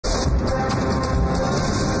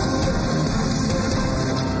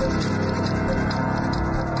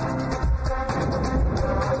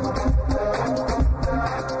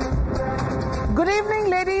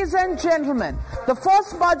gentlemen, the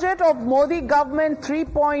first budget of Modi government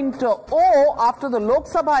 3.0 after the Lok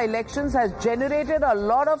Sabha elections has generated a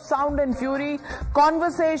lot of sound and fury,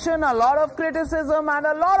 conversation, a lot of criticism and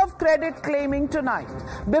a lot of credit claiming tonight.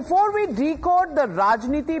 Before we decode the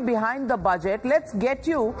Rajniti behind the budget, let's get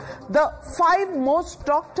you the 5 most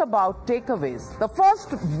talked about takeaways. The first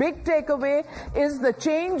big takeaway is the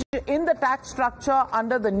change in the tax structure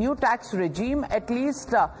under the new tax regime. At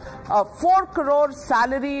least 4 crore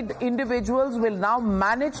salaried individuals will now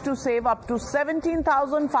manage to save up to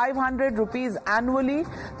 17,500 rupees annually.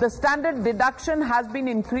 The standard deduction has been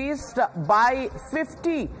increased by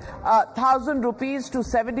 50,000 rupees to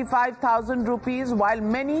 75,000 rupees, while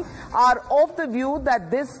many are of the view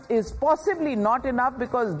that this is possibly not enough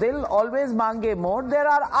because they'll always mange more. There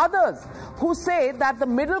are others who say that the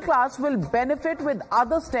middle class will benefit with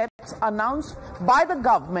other steps announced by the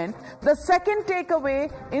government. The second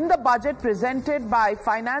takeaway in the budget presented by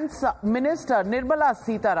Finance Minister Nirmala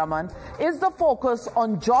Sitharaman is the focus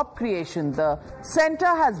on job creation. The centre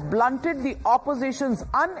has blunted the opposition's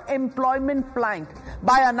unemployment plank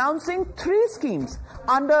by announcing 3 schemes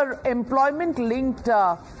under employment-linked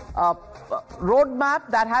roadmap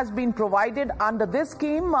that has been provided. Under this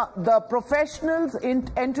scheme, the professionals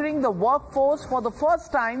entering the workforce for the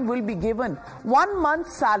first time will be given 1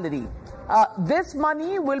 month's salary. This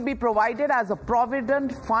money will be provided as a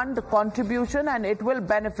provident fund contribution, and it will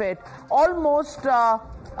benefit almost 2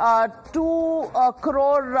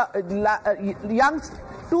 crore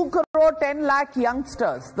 10 lakh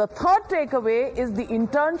youngsters. The third takeaway is the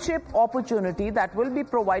internship opportunity that will be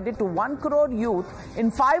provided to 1 crore youth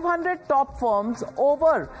in 500 top firms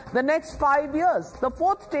over the next 5 years. The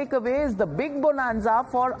fourth takeaway is the big bonanza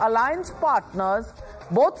for alliance partners,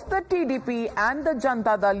 both the TDP and the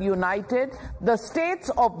Janata Dal United. The states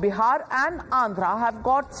of Bihar and Andhra have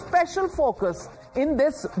got special focus in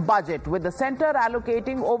this budget, with the centre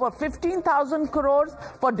allocating over 15,000 crores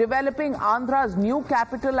for developing Andhra's new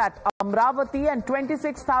capital at Amravati and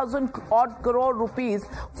 26,000 odd crore rupees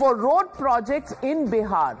for road projects in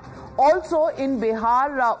Bihar. Also in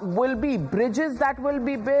Bihar will be bridges that will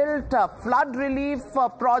be built, flood relief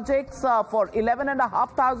projects for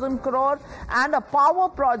 11,500 crore and a power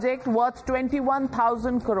project worth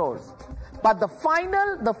 21,000 crores. But the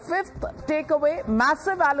fifth takeaway,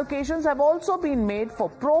 massive allocations have also been made for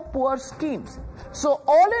pro-poor schemes. So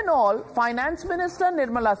all in all, Finance Minister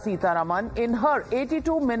Nirmala Sitharaman, in her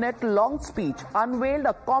 82-minute long speech, unveiled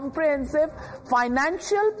a comprehensive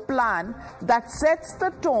financial plan that sets the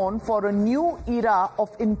tone for a new era of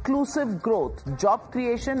inclusive growth, job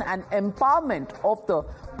creation and empowerment of the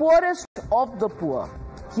poorest of the poor.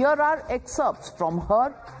 Here are excerpts from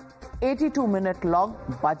her 82-minute long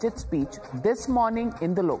budget speech this morning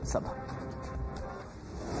in the Lok Sabha.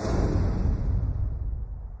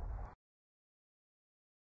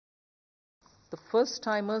 The first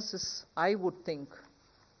timers is, I would think,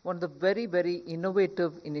 one of the very, very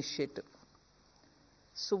innovative initiative.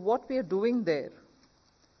 So what we are doing there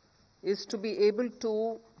is to be able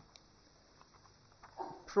to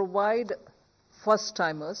provide first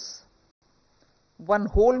timers 1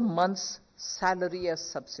 whole month's salary as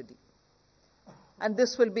subsidy. And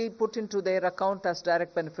this will be put into their account as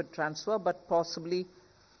direct benefit transfer, but possibly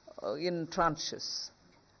in tranches.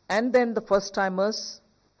 And then the first timers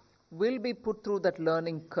will be put through that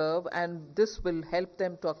learning curve, and this will help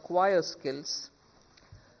them to acquire skills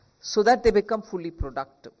so that they become fully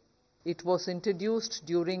productive. It was introduced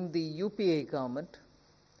during the UPA government,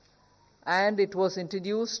 and it was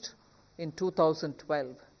introduced in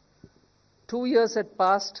 2012. 2 years had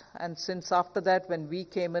passed, and since after that, when we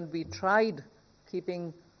came in, we tried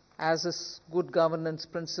keeping as a good governance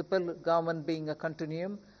principle, government being a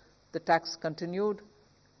continuum, the tax continued.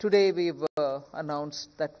 Today we've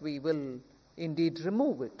announced that we will indeed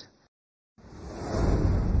remove it.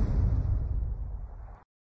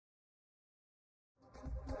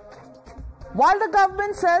 While the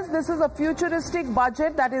government says this is a futuristic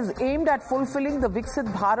budget that is aimed at fulfilling the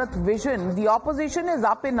Viksit Bharat vision, the opposition is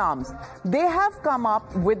up in arms. They have come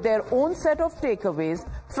up with their own set of takeaways,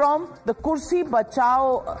 from the Kursi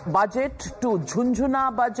Bachao budget to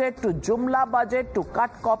Jhunjhuna budget to Jumla budget to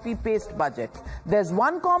cut, copy, paste budget. There's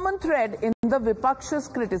one common thread in the Vipaksh's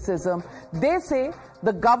criticism. They say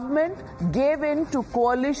the government gave in to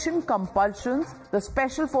coalition compulsions. The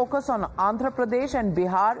special focus on Andhra Pradesh and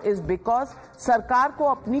Bihar is because Sarkar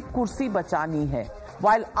ko apni kursi bachani hai,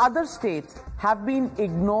 while other states have been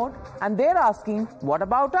ignored, and they're asking, what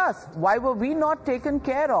about us? Why were we not taken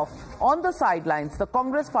care of? On the sidelines, the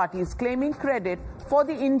Congress party is claiming credit for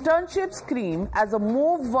the internship scheme as a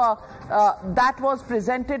move that was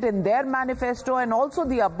presented in their manifesto, and also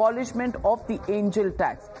the abolishment of the angel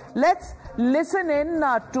tax. Let's listen in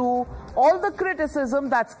to all the criticism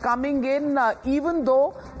that's coming in, even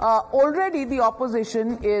though already the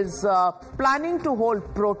opposition is planning to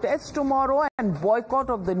hold protests tomorrow and boycott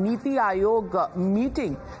of the Niti Aayog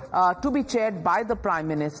meeting to be chaired by the Prime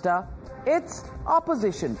Minister. It's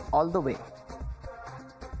opposition all the way.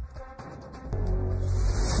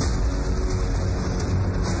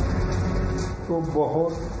 तो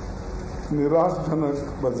बहुत निराशजनक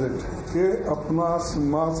budget के अपना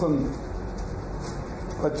सिंहासन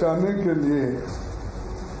बचाने के लिए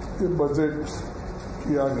ये budget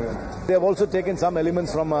किया गया है. They have also taken some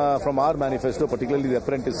elements from our manifesto, particularly the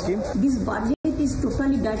apprentice scheme. This budget is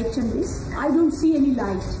totally directionless. I don't see any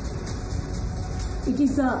light. It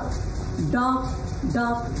is a dark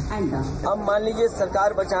and dark. अब मान लीजिए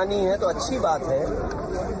सरकार बचानी है तो अच्छी बात है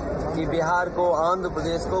कि बिहार को, आंध्र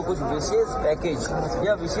प्रदेश को कुछ विशेष पैकेज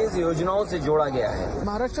या विशेष योजनाओं से जोड़ा गया है.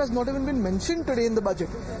 Maharashtra has not even been mentioned today in the budget.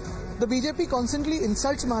 The BJP constantly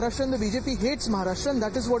insults Maharashtra and the BJP hates Maharashtra, and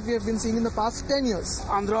that is what we have been seeing in the past 10 years.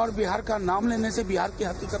 Andhra और बिहार का नाम लेने से बिहार की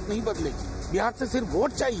हकीकत नहीं बदलेगी. बिहार से सिर्फ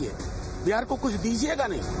वोट चाहिए, बिहार को कुछ दीजिएगा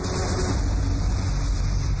नहीं.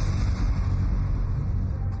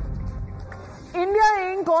 India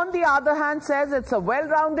Inc., on the other hand, says it's a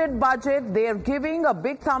well-rounded budget. They are giving a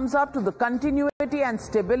big thumbs up to the continuity and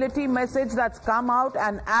stability message that's come out,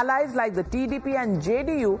 and allies like the TDP and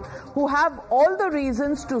JDU, who have all the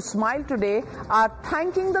reasons to smile today, are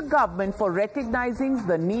thanking the government for recognizing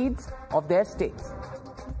the needs of their states.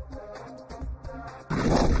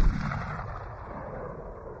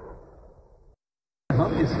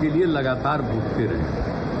 हम इसके लिए लगातार भूखते रहे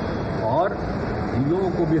और इन लोगों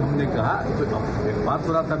को भी हमने कहा, तो एक बात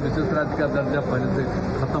हो रहा था विशेष राज्य का दर्जा पहले से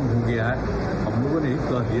खत्म हो गया है. हम लोगों ने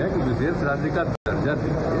कह दिया कि विशेष राज्य का दर्जा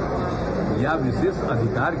दीजिए या विशेष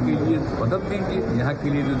अधिकार के लिए मदद दीजिए, यहाँ के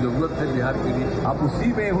लिए जो जरूरत है बिहार के लिए. अब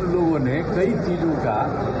उसी में उन लोगों ने कई चीजों का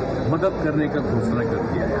मदद करने का घोषणा कर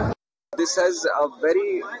दिया है. This has a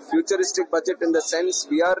very futuristic budget in the sense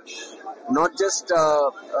we are not just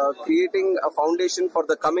creating a foundation for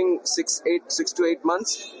the coming 6 to 8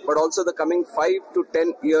 months, but also the coming 5 to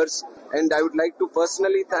 10 years. And I would like to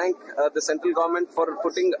personally thank the central government for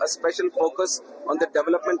putting a special focus on the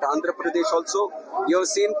development of Andhra Pradesh also. You have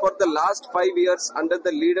seen for the last 5 years under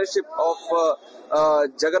the leadership of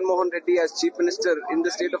Jagan Mohan Reddy as Chief Minister in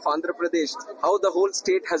the state of Andhra Pradesh, how the whole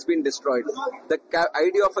state has been destroyed. The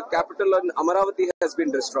idea of a capital in Amaravati has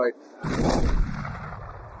been destroyed.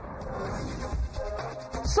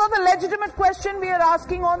 So the legitimate question we are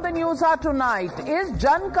asking on the Newshour tonight is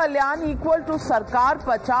Jan Kalyan equal to Sarkar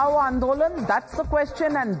Bachao Andolan? That's the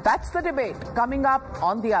question, and that's the debate coming up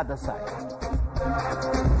on the other side.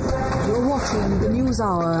 You're watching the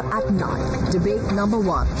Newshour at 9. Debate number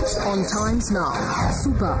 1 on Times Now.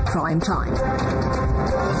 Super Prime Time.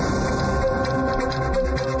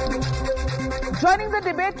 Joining the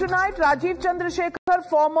debate tonight, Rajiv Chandrasekhar,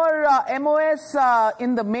 former MOS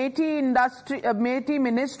in the Methi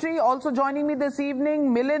Ministry. Also joining me this evening,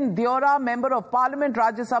 Milind Deora, Member of Parliament,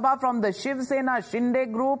 Rajya Sabha from the Shiv Sena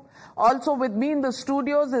Shinde Group. Also with me in the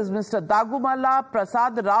studios is Mr. Dagumalla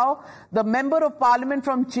Prasad Rao, the Member of Parliament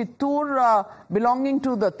from Chittoor, belonging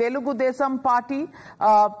to the Telugu Desam Party.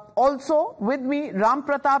 Also with me, Ram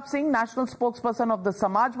Pratap Singh, National Spokesperson of the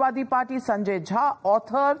Samajwadi Party, Sanjay Jha,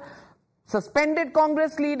 author, suspended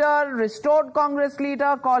Congress leader, restored Congress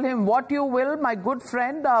leader, call him what you will, my good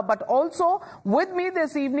friend. But also with me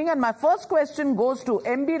this evening, and my first question goes to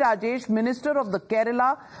MB Rajesh, Minister of the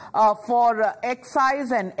Kerala for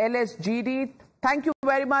Excise and LSGD. Thank you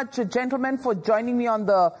very much, gentlemen, for joining me on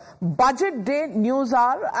the Budget Day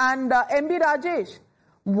Newshour. And MB Rajesh,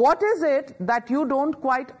 what is it that you don't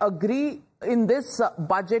quite agree in this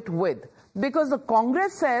budget with? Because the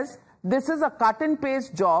Congress says this is a cut and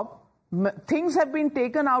paste job. Things have been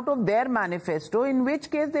taken out of their manifesto, in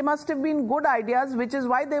which case they must have been good ideas, which is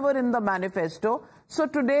why they were in the manifesto. So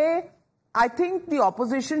today, I think the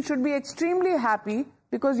opposition should be extremely happy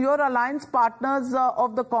because your alliance partners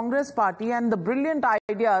of the Congress party and the brilliant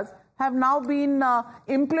ideas have now been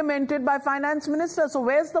implemented by Finance Minister. So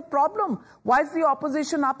where's the problem? Why is the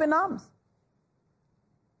opposition up in arms?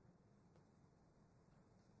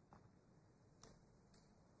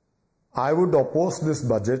 I would oppose this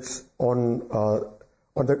budget on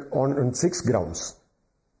 6 grounds.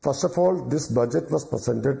 First of all, this budget was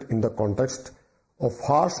presented in the context of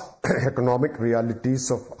harsh economic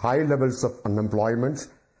realities of high levels of unemployment,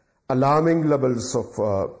 alarming levels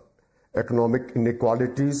of economic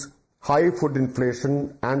inequalities, high food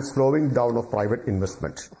inflation, and slowing down of private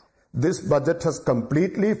investment. This budget has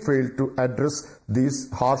completely failed to address these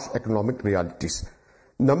harsh economic realities.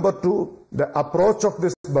 Number two, the approach of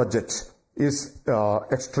this budget is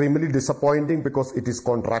extremely disappointing because it is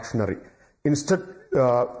contractionary. Instead,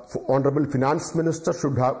 Honorable Finance Minister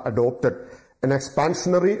should have adopted an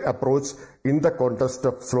expansionary approach in the context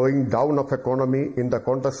of slowing down of economy, in the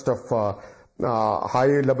context of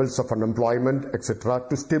high levels of unemployment, etc.,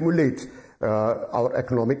 to stimulate our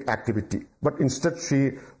economic activity. But instead,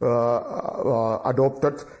 she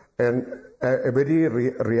adopted a very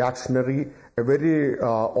reactionary, a very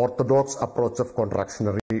orthodox approach of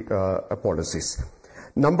contractionary policies.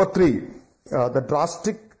 Number three, the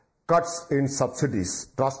drastic cuts in subsidies,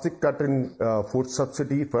 drastic cut in food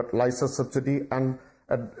subsidy, fertilizer subsidy, and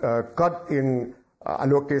cut in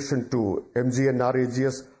allocation to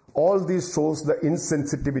MGNRAGS. All these shows the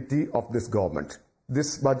insensitivity of this government.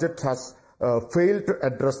 This budget has failed to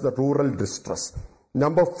address the rural distress.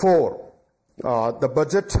 Number four, the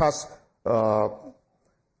budget has the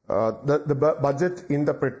budget in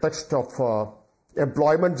the pretext of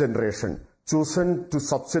employment generation chosen to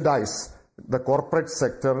subsidize the corporate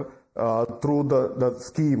sector through the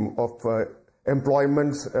scheme of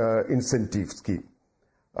employment incentive scheme.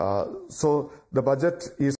 So the budget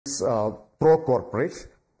is pro-corporate.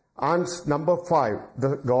 And number five,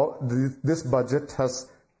 this budget has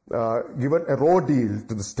given a raw deal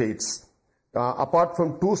to the states. Apart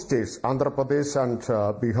from two states, Andhra Pradesh and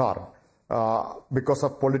Bihar, because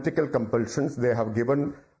of political compulsions, they have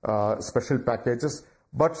given special packages.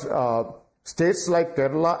 But states like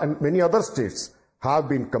Kerala and many other states have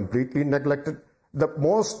been completely neglected. The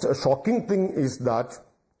most shocking thing is that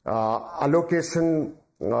allocation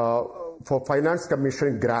for Finance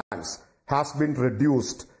Commission grants has been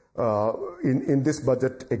reduced in this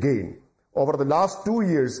budget again. Over the last 2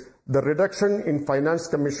 years, the reduction in Finance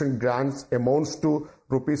Commission grants amounts to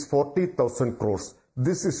rupees 40,000 crores.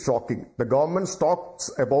 This is shocking. The government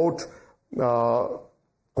talks about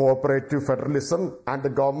cooperative federalism, and the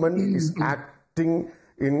government is acting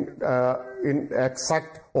in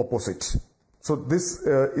exact opposite. So this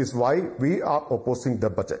is why we are opposing the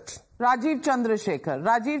budget. Rajiv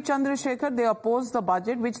Chandrasekhar, they oppose the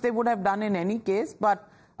budget, which they would have done in any case, but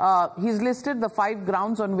he's listed the 5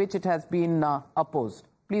 grounds on which it has been opposed.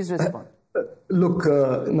 Please respond. Look,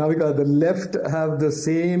 Navika, the left have the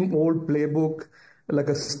same old playbook, like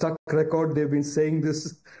a stuck record. They've been saying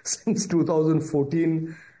this since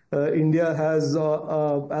 2014. India has,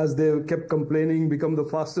 as they've kept complaining, become the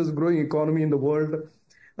fastest growing economy in the world.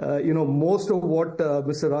 Most of what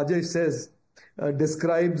Mr. Rajesh says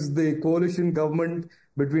describes the coalition government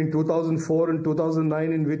between 2004 and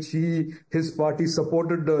 2009, in which his party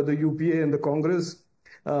supported the UPA and the Congress.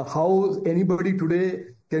 How anybody today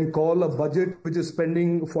can call a budget which is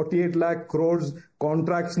spending 48 lakh crores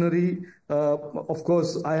contractionary. Of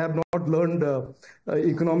course, I have not learned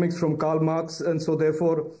economics from Karl Marx, and so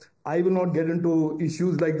therefore I will not get into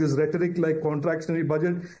issues like this rhetoric, like contractionary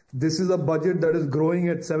budget. This is a budget that is growing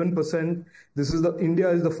at 7%. India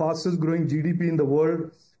is the fastest growing GDP in the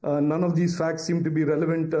world. None of these facts seem to be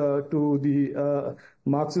relevant to the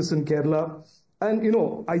Marxists in Kerala. And,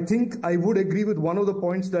 I think I would agree with one of the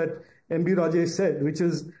points that MB Rajesh said, which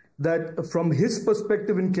is that from his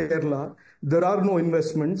perspective in Kerala, there are no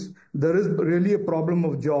investments. There is really a problem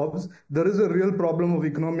of jobs. There is a real problem of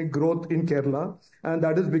economic growth in Kerala. And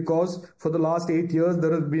that is because for the last 8 years,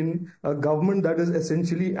 there has been a government that is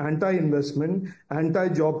essentially anti-investment,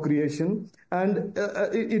 anti-job creation. And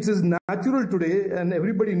it is natural today, and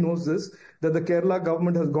everybody knows this, that the Kerala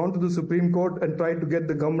government has gone to the Supreme Court and tried to get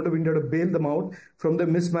the government of India to bail them out from the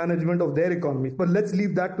mismanagement of their economy. But let's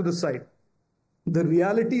leave that to the side. The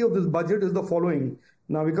reality of this budget is the following,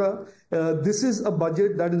 Navika. This is a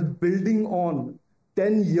budget that is building on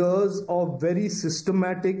 10 years of very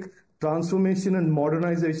systematic transformation and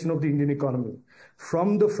modernization of the Indian economy.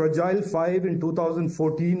 From the fragile 5 in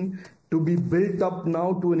 2014 to be built up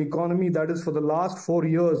now to an economy that is for the last 4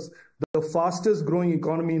 years the fastest growing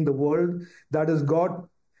economy in the world, that has got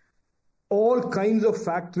all kinds of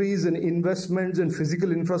factories and investments and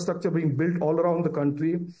physical infrastructure being built all around the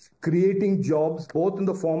country, creating jobs both in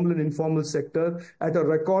the formal and informal sector at a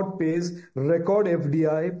record pace, record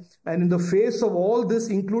FDI. And in the face of all this,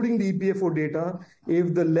 including the EPFO data,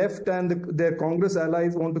 if the left and their Congress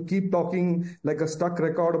allies want to keep talking like a stuck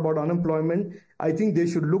record about unemployment, I think they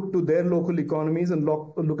should look to their local economies and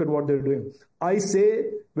look at what they're doing. I say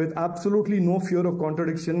with absolutely no fear of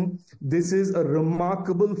contradiction, this is a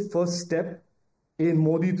remarkable first step in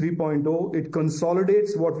Modi 3.0. It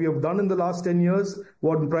consolidates what we have done in the last 10 years,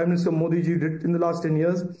 what Prime Minister Modi ji did in the last 10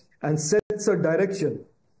 years, and sets a direction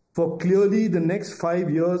for clearly the next 5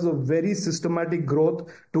 years of very systematic growth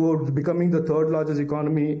towards becoming the third largest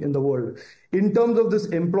economy in the world. In terms of this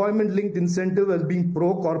employment-linked incentive as being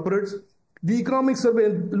pro-corporates, the economic survey,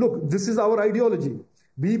 look, this is our ideology.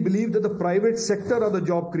 We believe that the private sector are the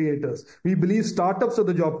job creators. We believe startups are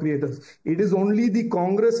the job creators. It is only the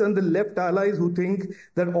Congress and the left allies who think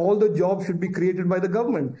that all the jobs should be created by the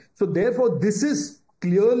government. So therefore, this is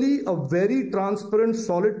clearly a very transparent,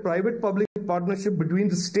 solid private-public partnership between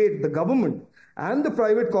the state, the government, and the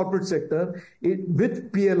private corporate sector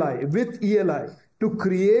with PLI, with ELI, to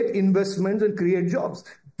create investments and create jobs.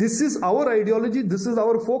 This is our ideology, this is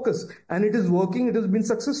our focus, and it is working, it has been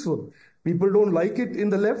successful. People don't like it in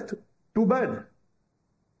the left, too bad.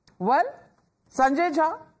 Well, Sanjay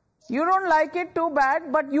Jha, you don't like it, too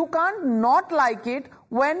bad, but you can't not like it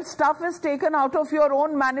when stuff is taken out of your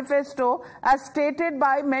own manifesto as stated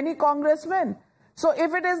by many congressmen. So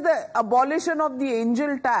if it is the abolition of the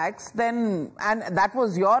angel tax, then, and that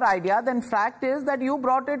was your idea, then fact is that you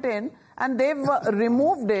brought it in and they've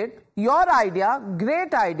removed it. Your idea,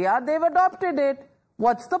 great idea, they've adopted it.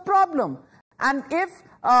 What's the problem? And if,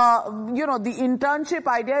 the internship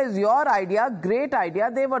idea is your idea, great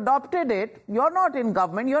idea, they've adopted it, you're not in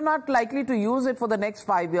government, you're not likely to use it for the next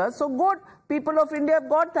 5 years, so good, people of India have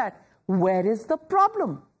got that. Where is the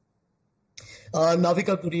problem?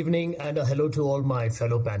 Navika, good evening, and hello to all my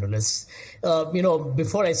fellow panelists.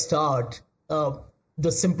 Before I start,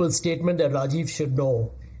 the simple statement that Rajiv should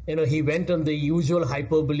know, he went on the usual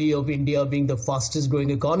hyperbole of India being the fastest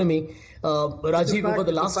growing economy. Rajiv, over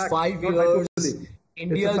the last 5 years,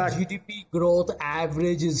 India's GDP growth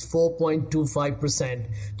average is 4.25%.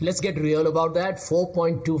 Let's get real about that.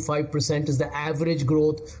 4.25% is the average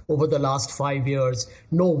growth over the last 5 years.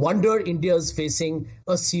 No wonder India is facing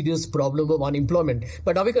a serious problem of unemployment.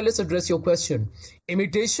 But Navika, let's address your question.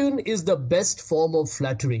 Imitation is the best form of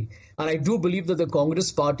flattery. And I do believe that the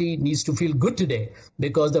Congress party needs to feel good today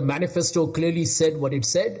because the manifesto clearly said what it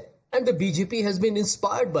said. And the BJP has been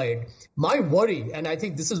inspired by it. My worry, and I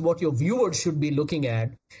think this is what your viewers should be looking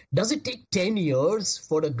at, does it take 10 years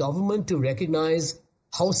for the government to recognize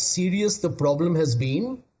how serious the problem has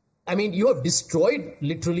been? I mean, you have destroyed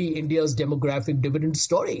literally India's demographic dividend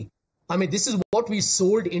story. I mean, this is what we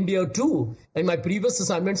sold India to, and my previous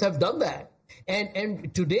assignments have done that.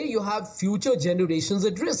 And today you have future generations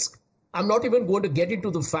at risk. I'm not even going to get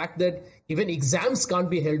into the fact that even exams can't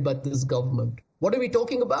be held by this government. What are we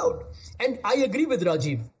talking about? And I agree with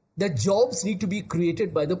Rajiv that jobs need to be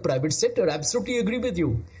created by the private sector. I absolutely agree with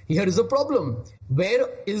you. Here is a problem. Where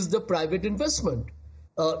is the private investment?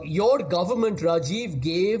 Your government, Rajiv,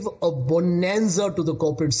 gave a bonanza to the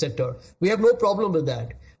corporate sector. We have no problem with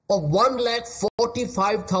that. Of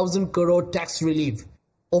 1,45,000 crore tax relief.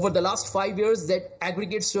 Over the last 5 years, that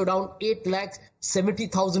aggregates to around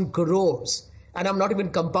 8,70,000 crores. And I'm not even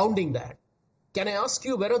compounding that. Can I ask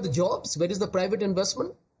you, where are the jobs? Where is the private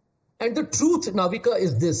investment? And the truth, Navika,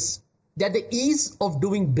 is this, that the ease of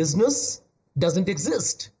doing business doesn't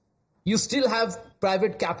exist. You still have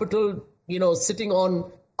private capital, sitting on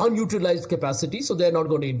unutilized capacity, so they're not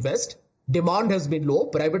going to invest. Demand has been low.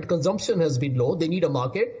 Private consumption has been low. They need a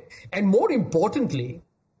market. And more importantly,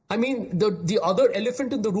 I mean, the other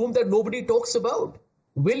elephant in the room that nobody talks about.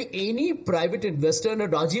 Will any private investor, and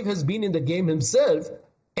Rajiv has been in the game himself,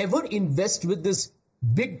 ever invest with this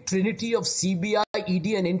big trinity of CBI,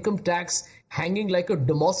 ED and income tax hanging like a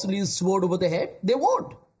Damocles sword over the head? They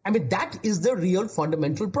won't. I mean, that is the real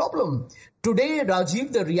fundamental problem. Today,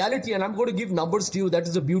 Rajiv, the reality, and I'm going to give numbers to you, that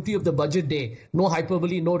is the beauty of the budget day. No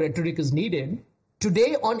hyperbole, no rhetoric is needed.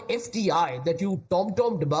 Today on FDI that you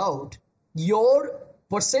tom-tommed about, your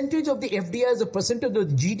percentage of the FDI as a percentage of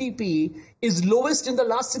the GDP is lowest in the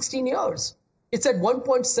last 16 years. It's at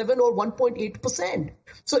 1.7 or 1.8%.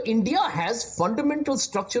 So India has fundamental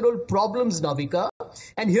structural problems, Navika.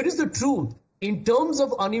 And here is the truth. In terms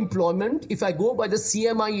of unemployment, if I go by the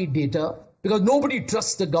CMIE data, because nobody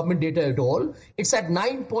trusts the government data at all, it's at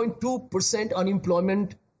 9.2%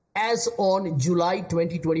 unemployment as on July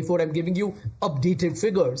 2024. I'm giving you updated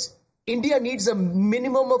figures. India needs a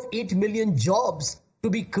minimum of 8 million jobs to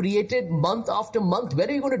be created month after month. Where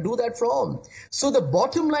are you going to do that from? So the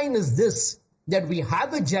bottom line is this, that we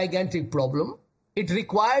have a gigantic problem. It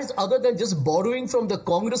requires, other than just borrowing from the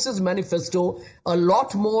Congress's manifesto, a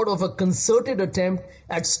lot more of a concerted attempt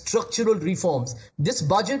at structural reforms. This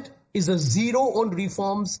budget is a zero on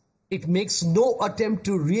reforms. It makes no attempt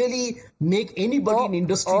to really make anybody in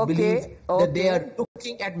industry believe that they are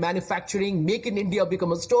looking at manufacturing. Make in India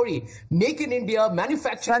become a story. Make in India,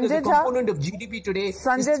 manufacturing is a component of GDP today.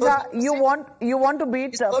 Sanjay, you want to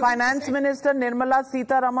beat Finance Minister Nirmala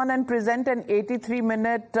Sitharaman and present an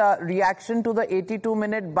 83-minute reaction to the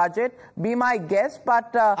 82-minute budget. Be my guest,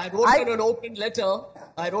 but I wrote her an open letter.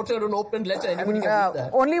 Anybody can read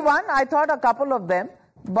that. Only one. I thought a couple of them.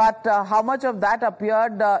 But how much of that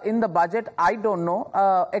appeared in the budget, I don't know.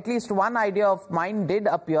 At least one idea of mine did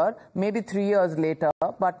appear, maybe 3 years later,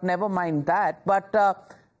 but never mind that. But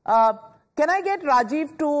can I get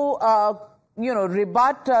Rajiv to,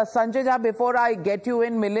 rebut Sanjay Jha before I get you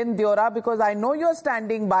in, Milind Deora, because I know you're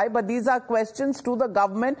standing by, but these are questions to the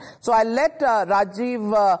government. So I'll let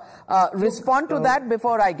Rajiv respond to that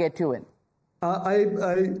before I get you in.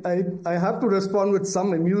 I have to respond with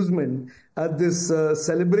some amusement at this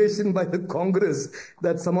celebration by the Congress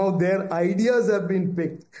that somehow their ideas have been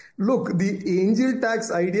picked. Look, the angel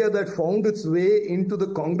tax idea that found its way into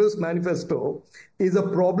the Congress manifesto is a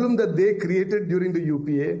problem that they created during the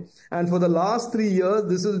UPA. And for the last 3 years,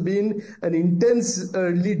 this has been an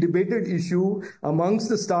intensely debated issue amongst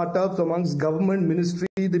the startups, amongst government ministry,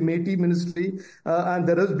 the MeitY ministry. And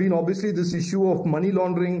there has been obviously this issue of money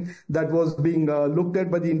laundering that was being looked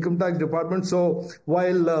at by the income tax department. So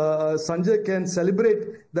while Sanjay can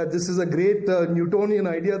celebrate that this is a great Newtonian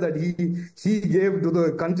idea that he gave to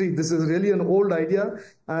the country, this is really an old idea.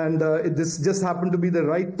 And this just happened to be the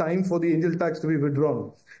right time for the angel tax to be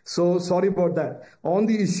withdrawn. So sorry about that. On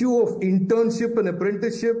the issue of internship and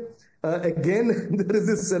apprenticeship, again, there is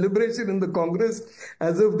this celebration in the Congress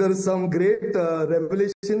as if there is some great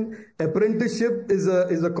revelation. Apprenticeship is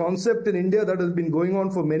a concept in India that has been going on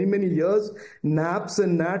for many, many years. NAPS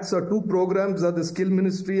and NATS are two programs that the Skill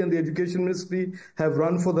Ministry and the Education Ministry have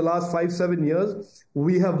run for the last 5-7 years.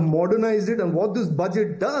 We have modernized it, and what this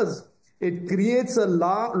budget does, it creates a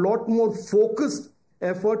lot more focused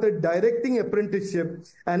effort at directing apprenticeship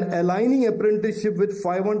and aligning apprenticeship with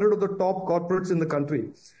 500 of the top corporates in the country.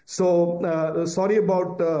 So sorry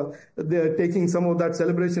about taking some of that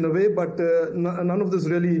celebration away, but none of this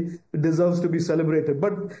really deserves to be celebrated.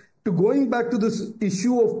 But to going back to this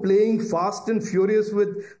issue of playing fast and furious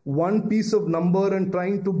with one piece of number and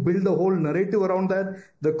trying to build a whole narrative around that,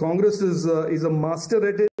 the Congress is a master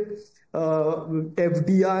at it.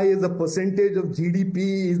 FDI as a percentage of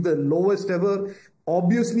GDP is the lowest ever.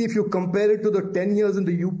 Obviously, if you compare it to the 10 years in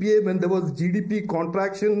the UPA when there was GDP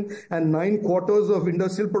contraction and 9 quarters of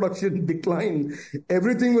industrial production decline,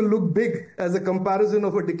 everything will look big as a comparison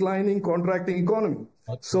of a declining, contracting economy.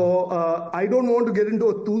 So I don't want to get into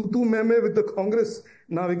a tu meme with the Congress,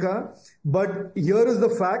 Navika, but here is the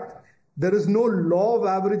fact. There is no law of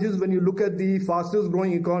averages when you look at the fastest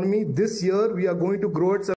growing economy. This year, we are going to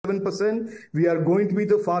grow at 7%. We are going to be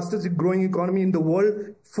the fastest growing economy in the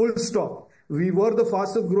world, full stop. We were the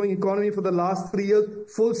fastest growing economy for the last 3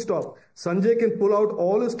 years, full stop. Sanjay can pull out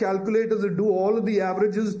all his calculators and do all of the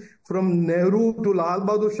averages from Nehru to Lal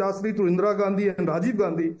Bahadur Shastri to Indira Gandhi and Rajiv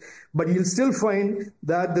Gandhi. But he'll still find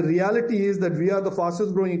that the reality is that we are the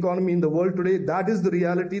fastest growing economy in the world today. That is the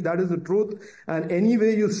reality. That is the truth. And any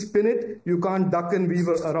way you spin it, you can't duck and weave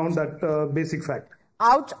around that basic fact.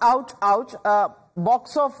 Ouch, ouch, ouch.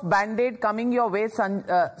 Box of Band-Aid coming your way,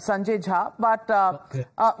 Sanjay Jha. But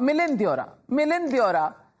Milind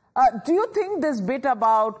Deora, do you think this bit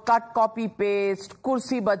about cut, copy, paste,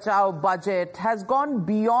 Kursi Bachao budget has gone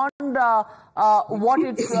beyond what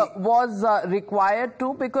it was required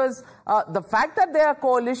to? Because the fact that they are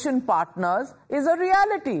coalition partners is a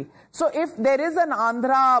reality. So if there is an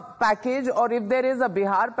Andhra package or if there is a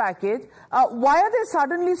Bihar package, why are they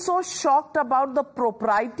suddenly so shocked about the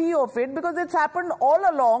propriety of it? Because it's happened all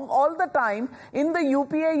along, all the time in the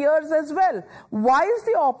UPA years as well. Why is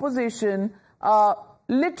the opposition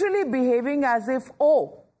literally behaving as if,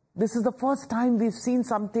 oh, this is the first time we've seen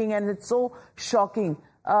something and it's so shocking?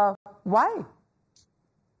 Why?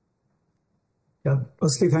 Yeah,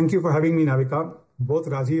 firstly, thank you for having me, Navika. Both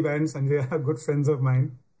Rajiv and Sanjay are good friends of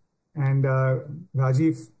mine. And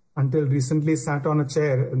Rajiv, until recently, sat on a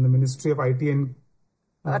chair in the Ministry of IT and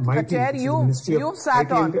a chair you've sat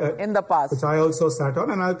on in the past. Which I also sat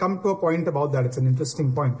on, and I'll come to a point about that. It's an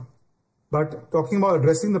interesting point. But talking about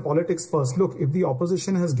addressing the politics first, look, if the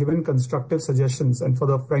opposition has given constructive suggestions, and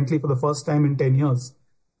frankly, for the first time in 10 years,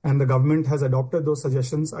 and the government has adopted those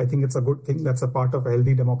suggestions, I think it's a good thing. That's a part of a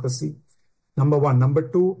healthy democracy. Number one. Number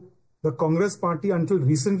two, the Congress party until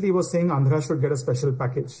recently was saying Andhra should get a special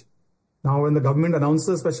package. Now, when the government announced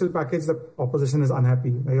the special package, the opposition is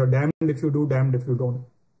unhappy. You're damned if you do, damned if you don't.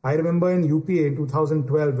 I remember in UPA in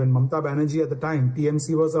 2012, when Mamata Banerjee at the time,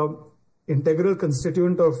 TMC was an integral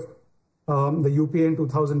constituent of the UPA in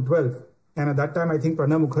 2012. And at that time, I think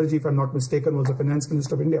Pranab Mukherjee, if I'm not mistaken, was the Finance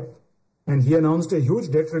Minister of India. And he announced a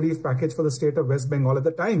huge debt relief package for the state of West Bengal. At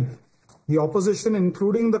the time, the opposition,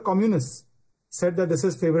 including the communists, said that this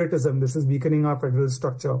is favoritism, this is weakening our federal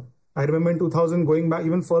structure. I remember in 2000, going back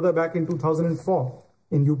even further back in 2004,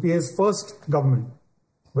 in UPA's first government,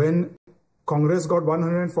 when Congress got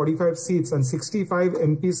 145 seats and 65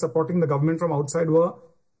 MPs supporting the government from outside were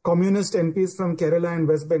communist MPs from Kerala and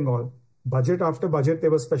West Bengal. Budget after budget,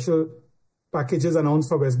 there were special packages announced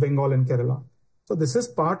for West Bengal and Kerala. So this is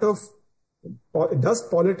part of, does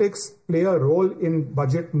politics play a role in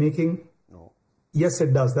budget making? No. Yes,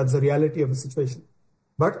 it does. That's the reality of the situation.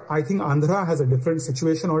 But I think Andhra has a different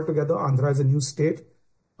situation altogether. Andhra is a new state.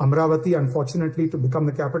 Amravati, unfortunately, to become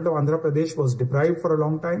the capital of Andhra Pradesh, was deprived for a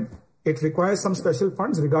long time. It requires some special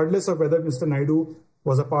funds, regardless of whether Mr. Naidu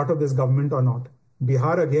was a part of this government or not.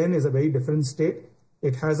 Bihar, again, is a very different state.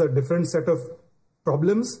 It has a different set of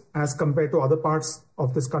problems as compared to other parts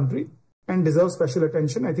of this country and deserves special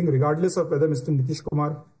attention. I think regardless of whether Mr. Nitish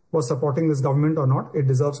Kumar was supporting this government or not, it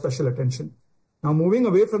deserves special attention. Now, moving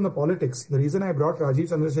away from the politics, the reason I brought Rajiv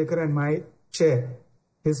Chandrasekhar and my chair,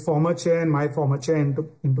 his former chair and my former chair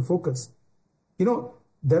into focus,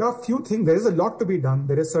 there are few things, there is a lot to be done.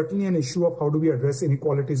 There is certainly an issue of how do we address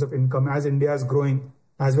inequalities of income as India is growing,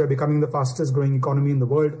 as we're becoming the fastest growing economy in the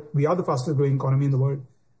world. We are the fastest growing economy in the world,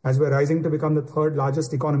 as we're rising to become the third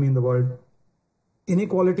largest economy in the world.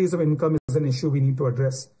 Inequalities of income is an issue we need to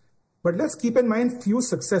address. But let's keep in mind few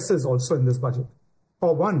successes also in this budget.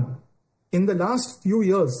 For one, in the last few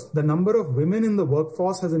years, the number of women in the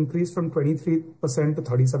workforce has increased from 23% to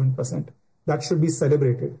 37%. That should be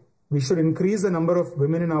celebrated. We should increase the number of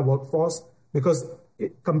women in our workforce because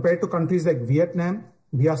compared to countries like Vietnam,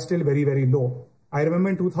 we are still very, very low. I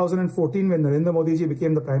remember in 2014 when Narendra Modi ji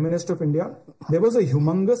became the Prime Minister of India, there was a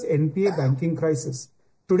humongous NPA banking crisis.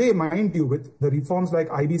 Today, mind you, with the reforms like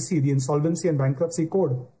IBC, the Insolvency and Bankruptcy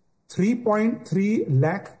Code, 3.3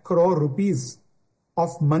 lakh crore rupees of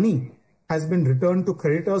money has been returned to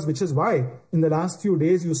creditors, which is why in the last few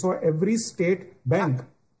days you saw every state bank,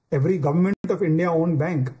 every government of India owned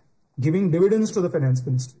bank giving dividends to the finance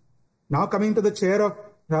ministry. Now coming to the chair of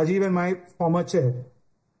Rajiv and my former chair.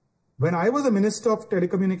 When I was the Minister of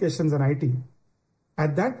Telecommunications and IT,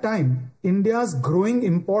 at that time, India's growing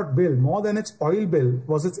import bill, more than its oil bill,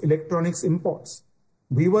 was its electronics imports.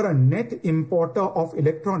 We were a net importer of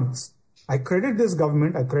electronics. I credit this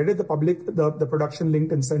government, I credit the public, the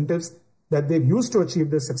production-linked incentives that they've used to achieve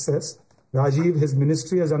this success. Rajiv, his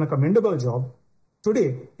ministry has done a commendable job.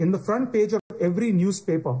 Today, in the front page of every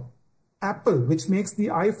newspaper, Apple, which makes the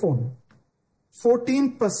iPhone,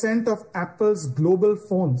 14% of Apple's global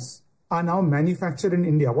phones are now manufactured in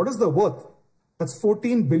India. What is the worth? That's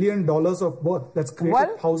 $14 billion of worth. That's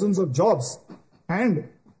created thousands of jobs. And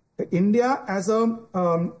India as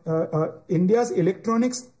India's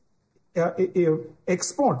electronics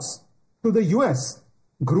exports to the US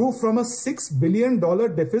grew from a $6 billion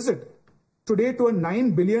deficit today to a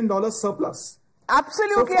 $9 billion surplus.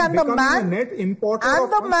 Absolutely, so and the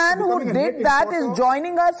man who did that is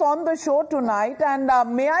joining us on the show tonight. And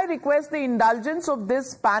may I request the indulgence of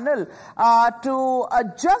this panel to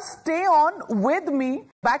just stay on with me.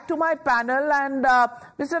 Back to my panel, and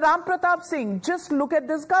Mr. Ram Pratap Singh, just look at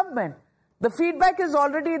this government. The feedback is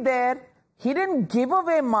already there. He didn't give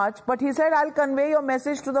away much, but he said, I'll convey your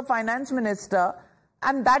message to the finance minister.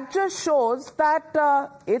 And that just shows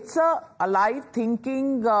that it's a alive,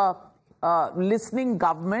 thinking, listening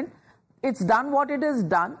government. It's done what it has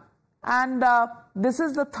done, and this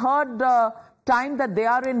is the third time that they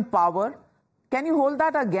are in power. Can you hold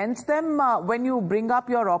that against them when you bring up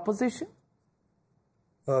your opposition?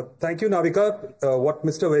 Thank you, Navika. What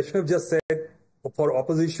Mr. Vaishnav just said, for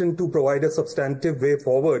opposition to provide a substantive way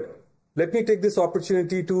forward, let me take this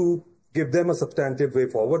opportunity to give them a substantive way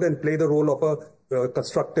forward and play the role of a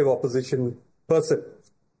constructive opposition person.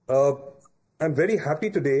 I'm very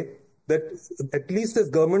happy today that at least this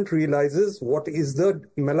government realizes what is the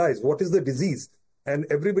malaise, what is the disease, and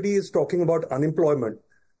everybody is talking about unemployment.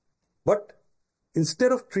 But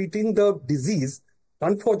instead of treating the disease,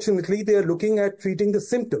 unfortunately, they are looking at treating the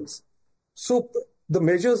symptoms. So the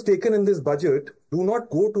measures taken in this budget do not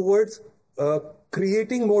go towards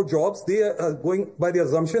creating more jobs. They are going by the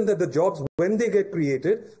assumption that the jobs, when they get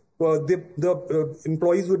created, the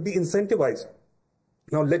employees would be incentivized.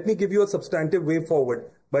 Now, let me give you a substantive way forward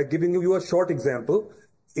by giving you a short example.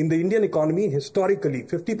 In the Indian economy, historically,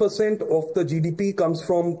 50% of the GDP comes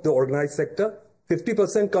from the organized sector,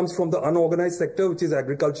 50% comes from the unorganized sector, which is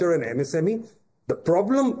agriculture and MSME. The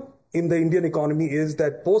problem in the Indian economy is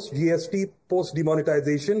that post-GST,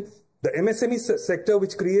 post-demonetization, the MSME sector,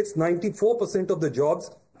 which creates 94% of the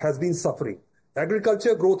jobs, has been suffering.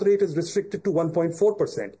 Agriculture growth rate is restricted to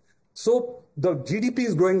 1.4%. So the GDP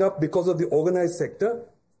is growing up because of the organized sector,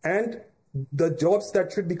 and the jobs that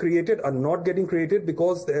should be created are not getting created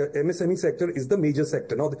because the MSME sector is the major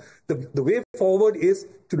sector. Now, the way forward is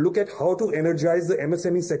to look at how to energize the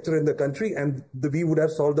MSME sector in the country, and we would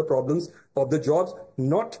have solved the problems of the jobs.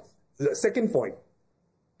 Not the second point.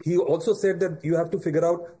 He also said that you have to figure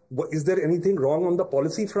out, is there anything wrong on the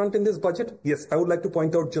policy front in this budget? Yes, I would like to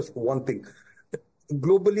point out just one thing.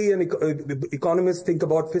 Globally, economists think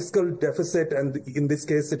about fiscal deficit, and in this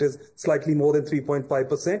case, it is slightly more than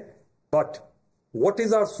 3.5%. But what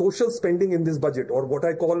is our social spending in this budget? Or what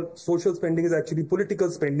I call social spending is actually political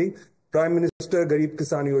spending. Prime Minister Garib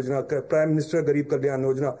Kisan Yojana, Prime Minister Garib Kalyan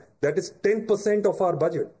Yojana, that is 10% of our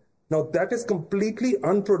budget. Now, that is completely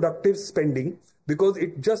unproductive spending, because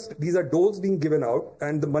these are doles being given out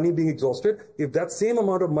and the money being exhausted. If that same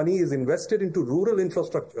amount of money is invested into rural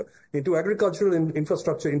infrastructure, into agricultural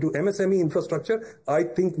infrastructure, into MSME infrastructure, I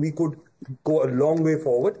think we could go a long way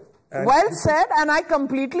forward. Well said, and I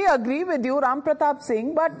completely agree with you, Ram Pratap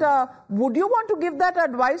Singh, but would you want to give that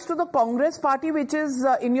advice to the Congress party, which is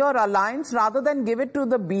in your alliance, rather than give it to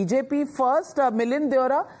the BJP first? Milind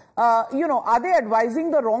Deora, are they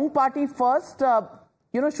advising the wrong party first?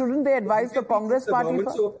 Shouldn't they advise the Congress party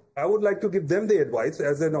first? So I would like to give them the advice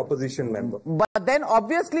as an opposition member. But then,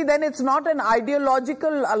 obviously, then it's not an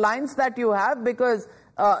ideological alliance that you have, because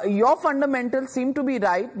your fundamentals seem to be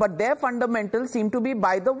right, but their fundamentals seem to be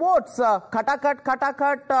by the votes. Khatakat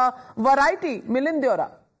variety. Milind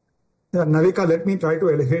Deora. Yeah, Navika, let me try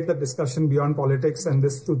to elevate the discussion beyond politics and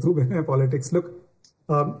this to politics. Look,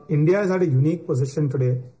 India has had a unique position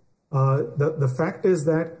today. The fact is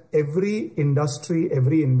that every industry,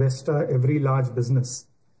 every investor, every large business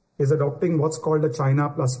is adopting what's called a China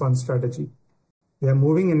 +1 strategy. They are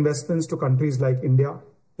moving investments to countries like India.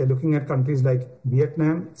 They're looking at countries like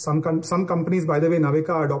Vietnam. Some companies, by the way, Navika,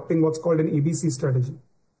 are adopting what's called an ABC strategy.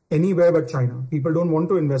 Anywhere but China. People don't want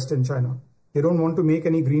to invest in China. They don't want to make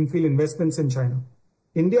any greenfield investments in China.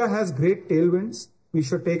 India has great tailwinds. We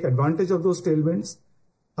should take advantage of those tailwinds.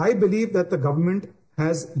 I believe that the government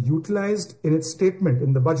has utilized in its statement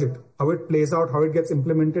in the budget, how it plays out, how it gets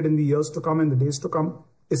implemented in the years to come and the days to come,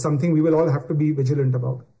 is something we will all have to be vigilant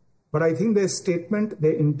about. But I think their statement,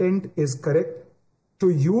 their intent is correct. To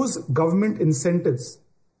use government incentives,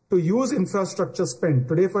 to use infrastructure spend.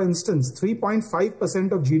 Today, for instance,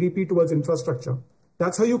 3.5% of GDP towards infrastructure.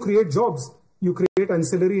 That's how you create jobs. You create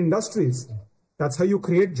ancillary industries. That's how you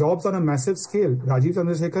create jobs on a massive scale. Rajiv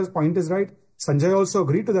Chandrasekhar's point is right. Sanjay also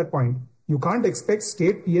agreed to that point. You can't expect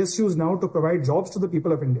state PSUs now to provide jobs to the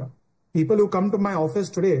people of India. People who come to my office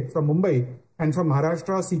today from Mumbai and from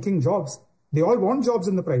Maharashtra seeking jobs, they all want jobs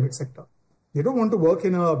in the private sector. They don't want to work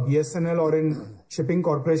in a BSNL or in Shipping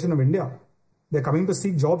Corporation of India. They're coming to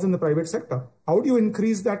seek jobs in the private sector. How do you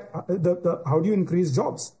increase that? How do you increase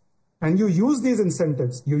jobs? And you use these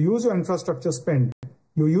incentives. You use your infrastructure spend.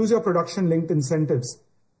 You use your production-linked incentives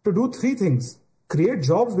to do three things. Create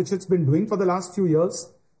jobs, which it's been doing for the last few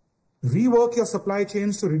years. Rework your supply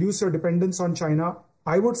chains to reduce your dependence on China.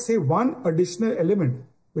 I would say one additional element,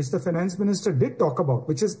 which the finance minister did talk about,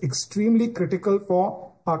 which is extremely critical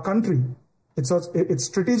for our country. It's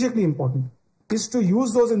strategically important, is to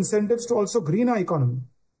use those incentives to also green our economy.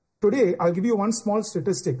 Today, I'll give you one small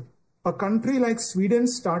statistic. A country like Sweden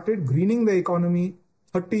started greening the economy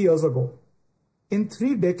 30 years ago. In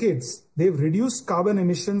 3 decades, they've reduced carbon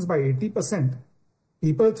emissions by 80%.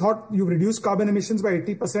 People thought you reduce carbon emissions by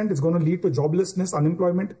 80%, it's going to lead to joblessness,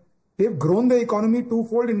 unemployment. They've grown the economy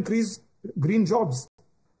twofold, increased green jobs.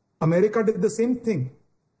 America did the same thing.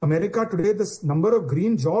 America today, this number of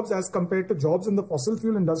green jobs as compared to jobs in the fossil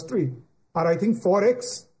fuel industry are, I think,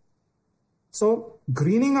 4x. So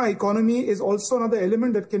greening our economy is also another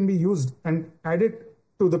element that can be used and added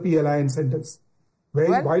to the PLI incentives.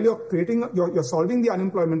 While you're creating, you're solving the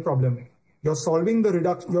unemployment problem, you're solving the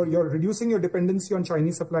you're reducing your dependency on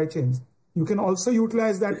Chinese supply chains. You can also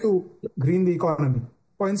utilize that to green the economy.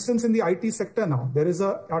 For instance, in the IT sector now, there is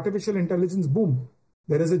a artificial intelligence boom.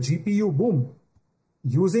 There is a GPU boom.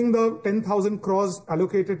 using the 10,000 crores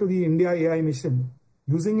allocated to the India AI mission,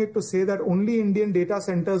 using it to say that only Indian data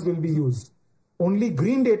centers will be used. Only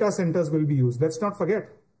green data centers will be used. Let's not forget,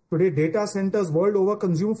 today data centers world over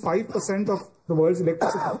consume 5% of the world's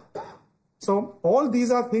electricity. So all these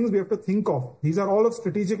are things we have to think of. These are all of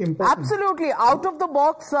strategic importance. Absolutely. Out of the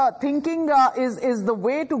box thinking is the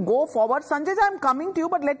way to go forward. Sanjay, I'm coming to you,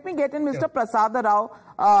 but let me get in Mr. Prasada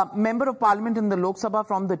Rao, Member of Parliament in the Lok Sabha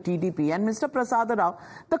from the TDP. And Mr. Prasada Rao,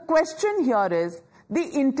 the question here is,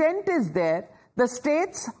 the intent is there. The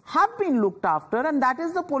states have been looked after, and that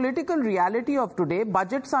is the political reality of today.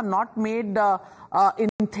 Budgets are not made in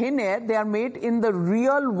thin air. They are made in the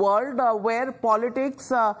real world where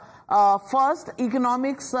politics first,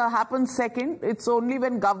 economics happens second. It's only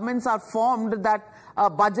when governments are formed that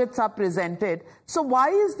budgets are presented. So why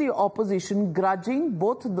is the opposition grudging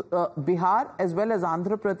both Bihar as well as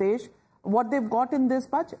Andhra Pradesh what they've got in this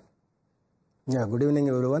budget? Yeah, good evening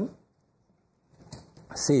everyone.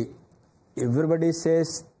 See, everybody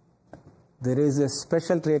says there is a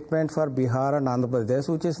special treatment for Bihar and Andhra Pradesh,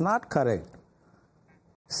 which is not correct.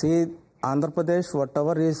 See, Andhra Pradesh,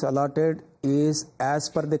 whatever is allotted is as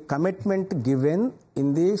per the commitment given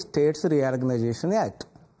in the States Reorganization Act.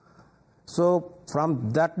 So,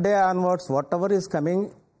 from that day onwards, whatever is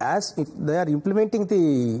coming, as if they are implementing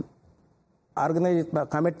the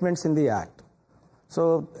commitments in the Act.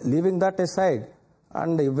 So, leaving that aside,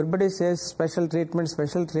 and everybody says special treatment,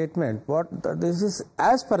 this is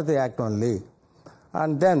as per the Act only.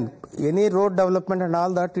 And then, any road development and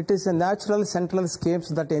all that, it is a natural central schemes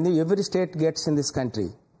that every state gets in this country.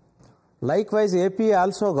 Likewise, AP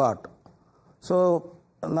also got. So,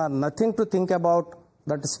 nothing to think about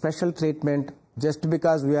that special treatment just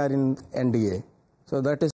because we are in NDA. So,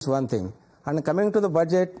 that is one thing. And coming to the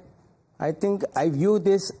budget, I think I view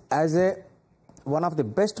this as one of the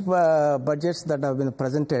best budgets that have been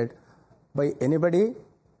presented by anybody,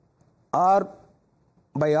 or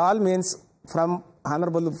by all means from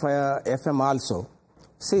Honorable FM also.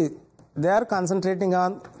 See, they are concentrating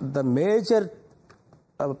on the major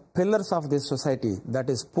pillars of this society, that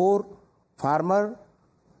is poor, farmer,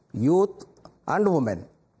 youth and women.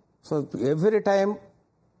 So every time,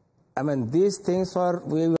 these things are,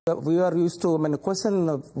 we are used to, question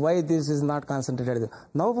why this is not concentrated.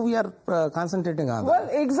 Now we are concentrating on that. Well,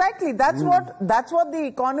 exactly. That's what the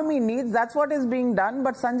economy needs. That's what is being done.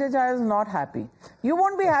 But Sanjay Jha is not happy. You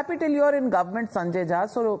won't be happy till you are in government, Sanjay Jha.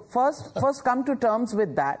 So first come to terms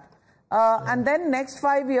with that. And then next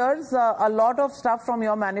 5 years, a lot of stuff from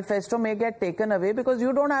your manifesto may get taken away because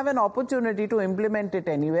you don't have an opportunity to implement it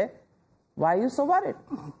anyway. Why are you so worried?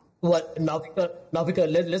 Well,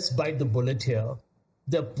 Navika, let's bite the bullet here.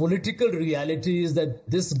 The political reality is that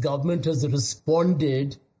this government has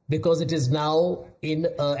responded because it is now in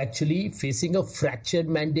actually facing a fractured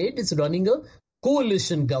mandate. It's running a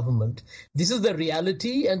coalition government. This is the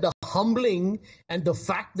reality, and the humbling and the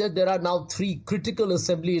fact that there are now 3 critical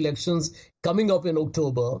assembly elections coming up in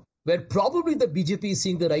October, where probably the BJP is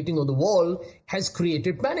seeing the writing on the wall, has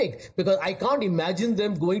created panic. Because I can't imagine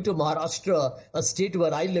them going to Maharashtra, a state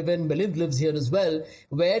where I live in, Milind lives here as well,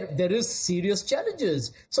 where there is serious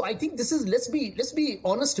challenges. So I think this is, let's be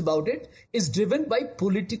honest about it, is driven by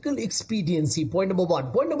political expediency, point number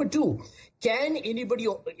 1. Point number 2, can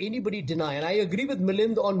anybody deny, and I agree with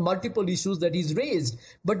Milind on multiple issues that he's raised,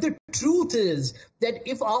 but the truth is that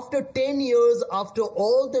if after 10 years, after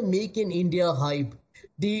all the Make in India hype,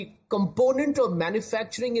 the component of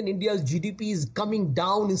manufacturing in India's GDP is coming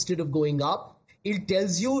down instead of going up, it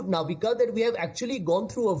tells you, Navika, that we have actually gone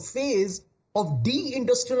through a phase of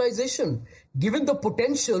deindustrialization. Given the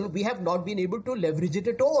potential, we have not been able to leverage it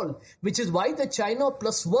at all, which is why the China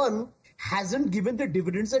 +1 hasn't given the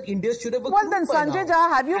dividends that India should have. Well then, Sanjay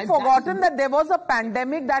Jha, have you forgotten that there was a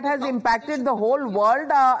pandemic that has impacted the whole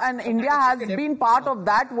world and India has been part of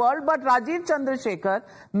that world? But Rajiv Chandrasekhar,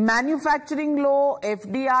 manufacturing low,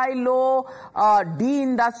 FDI low,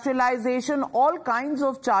 deindustrialization, all kinds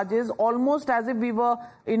of charges, almost as if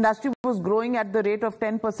industry was growing at the rate of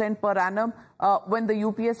 10% per annum when the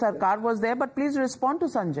UPA Sarkar was there. But please respond to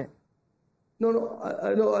Sanjay. No,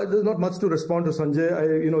 there's not much to respond to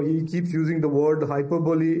Sanjay. He keeps using the word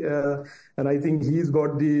hyperbole, and I think he's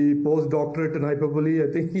got the postdoctorate in hyperbole.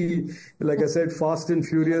 I think he, like I said, fast and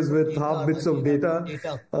furious with half bits of data.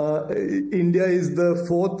 India is the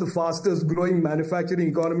 4th fastest growing manufacturing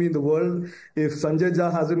economy in the world. If Sanjay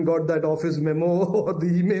Jha hasn't got that office memo or the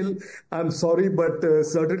email, I'm sorry, but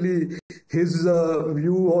certainly his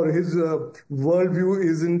view or his worldview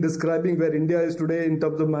is in describing where India is today in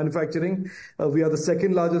terms of manufacturing. We are the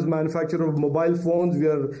second largest manufacturer of mobile phones. We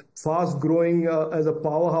are fast growing as a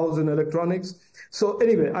powerhouse in electronics. So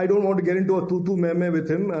anyway, I don't want to get into a tutu meme with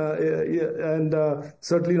him and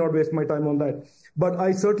certainly not waste my time on that. But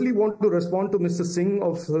I certainly want to respond to Mr. Singh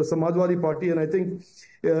of Samajwadi Party, and I think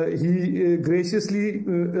he graciously,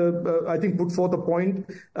 I think, put forth a point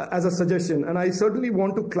as a suggestion. And I certainly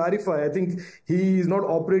want to clarify. I think he is not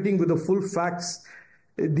operating with the full facts.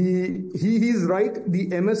 He is right. The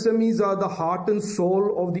MSMEs are the heart and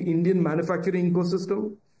soul of the Indian manufacturing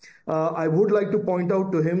ecosystem. I would like to point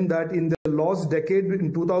out to him that in the last decade,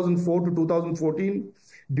 in 2004 to 2014,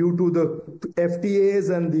 due to the FTAs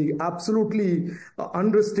and the absolutely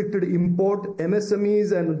unrestricted import,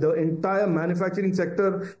 MSMEs and the entire manufacturing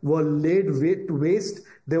sector were laid to waste.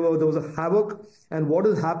 There was a havoc. And what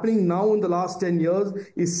is happening now in the last 10 years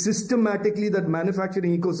is systematically that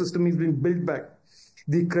manufacturing ecosystem is being built back.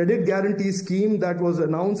 The credit guarantee scheme that was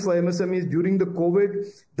announced for MSMEs during the COVID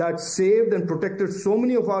that saved and protected so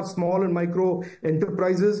many of our small and micro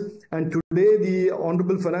enterprises. And today the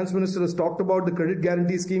Honorable Finance Minister has talked about the credit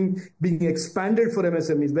guarantee scheme being expanded for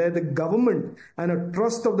MSMEs, where the government and a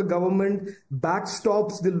trust of the government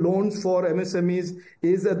backstops the loans for MSMEs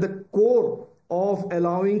is at the core of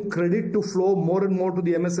allowing credit to flow more and more to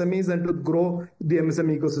the MSMEs and to grow the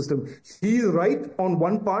MSME ecosystem. He is right on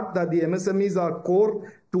one part that the MSMEs are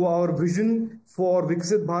core to our vision for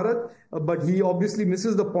Viksit Bharat, but he obviously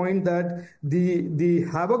misses the point that the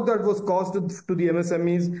havoc that was caused to the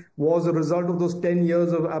MSMEs was a result of those 10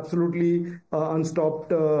 years of absolutely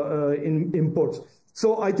unstopped imports.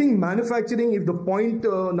 So I think manufacturing, if the point,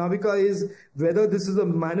 Navika, is whether this is a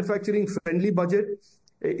manufacturing friendly budget,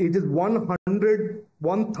 it is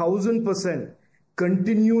 1000%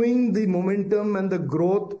 continuing the momentum and the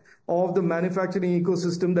growth of the manufacturing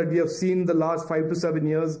ecosystem that we have seen the last 5 to 7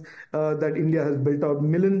 years that India has built out.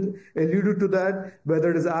 Milind alluded to that,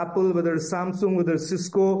 whether it is Apple, whether it is Samsung, whether it's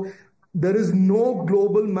Cisco. There is no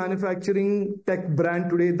global manufacturing tech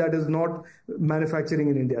brand today that is not manufacturing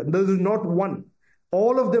in India. There is not one.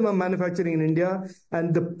 All of them are manufacturing in India.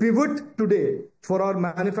 And the pivot today for our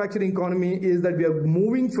manufacturing economy is that we are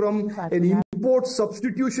moving from an import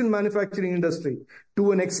substitution manufacturing industry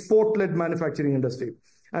to an export-led manufacturing industry.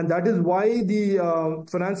 And that is why the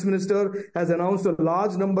Finance Minister has announced a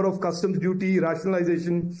large number of customs duty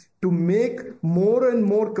rationalization to make more and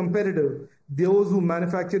more competitive those who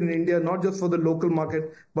manufacture in India, not just for the local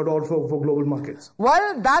market, but also for global markets.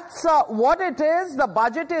 Well, that's what it is. The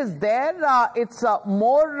budget is there. It's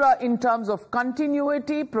more in terms of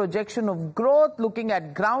continuity, projection of growth, looking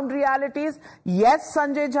at ground realities. Yes,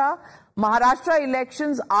 Sanjay Jha, Maharashtra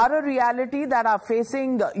elections are a reality that are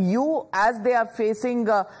facing you as they are facing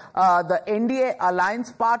the NDA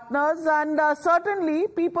alliance partners, and certainly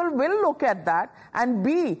people will look at that and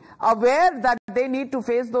be aware that they need to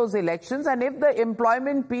face those elections. And if the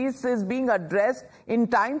employment piece is being addressed in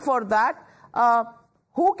time for that,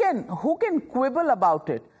 who can quibble about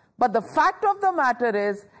it? But the fact of the matter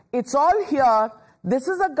is, it's all here. This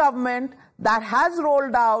is a government that has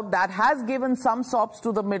rolled out, that has given some sops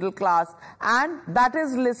to the middle class, and that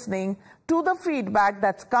is listening to the feedback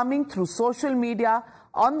that's coming through social media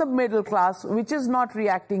on the middle class, which is not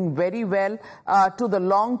reacting very well to the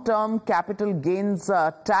long-term capital gains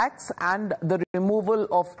tax and the removal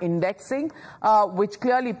of indexing, which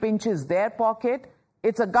clearly pinches their pocket.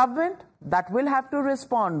 It's a government that will have to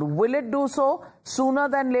respond. Will it do so sooner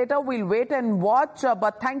than later? We'll wait and watch.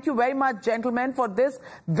 But thank you very much, gentlemen, for this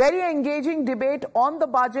very engaging debate on the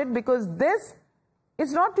budget, because this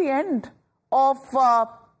is not the end of,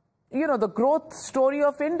 the growth story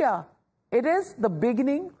of India. It is the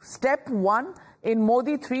beginning, step one in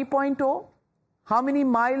Modi 3.0. How many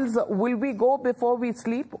miles will we go before we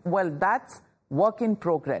sleep? Well, that's work in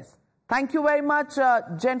progress. Thank you very much,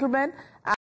 gentlemen.